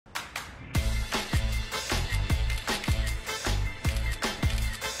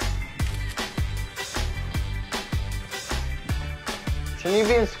Shouldn't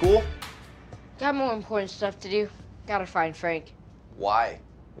you be in school? Got more important stuff to do. Gotta find Frank. Why?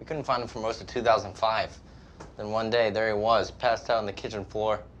 We couldn't find him for most of 2005. Then one day, there he was, passed out on the kitchen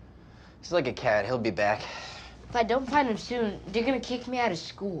floor. He's like a cat. He'll be back. If I don't find him soon, they're gonna kick me out of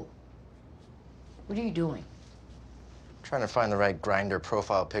school. What are you doing? Trying to find the right Grinder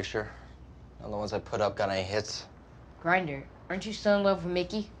profile picture. None of the ones I put up got any hits. Grinder, aren't you still in love with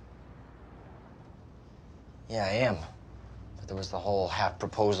Mickey? Yeah, I am. But there was the whole half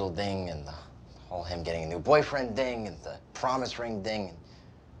proposal thing and the whole him getting a new boyfriend thing and the promise ring thing. And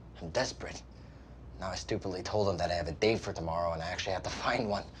I'm desperate. Now I stupidly told him that I have a date for tomorrow and I actually have to find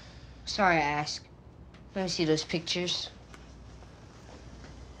one. Sorry I asked. Let me see those pictures.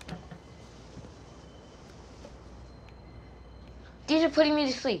 These are putting me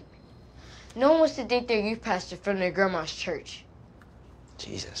to sleep. No one wants to date their youth pastor from their grandma's church.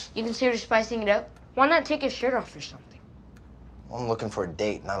 Jesus. You consider spicing it up? Why not take his shirt off or something? Well, I'm looking for a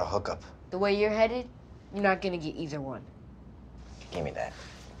date, not a hookup. The way you're headed, you're not gonna get either one. Give me that.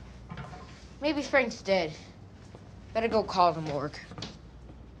 Maybe Frank's dead. Better go call the morgue.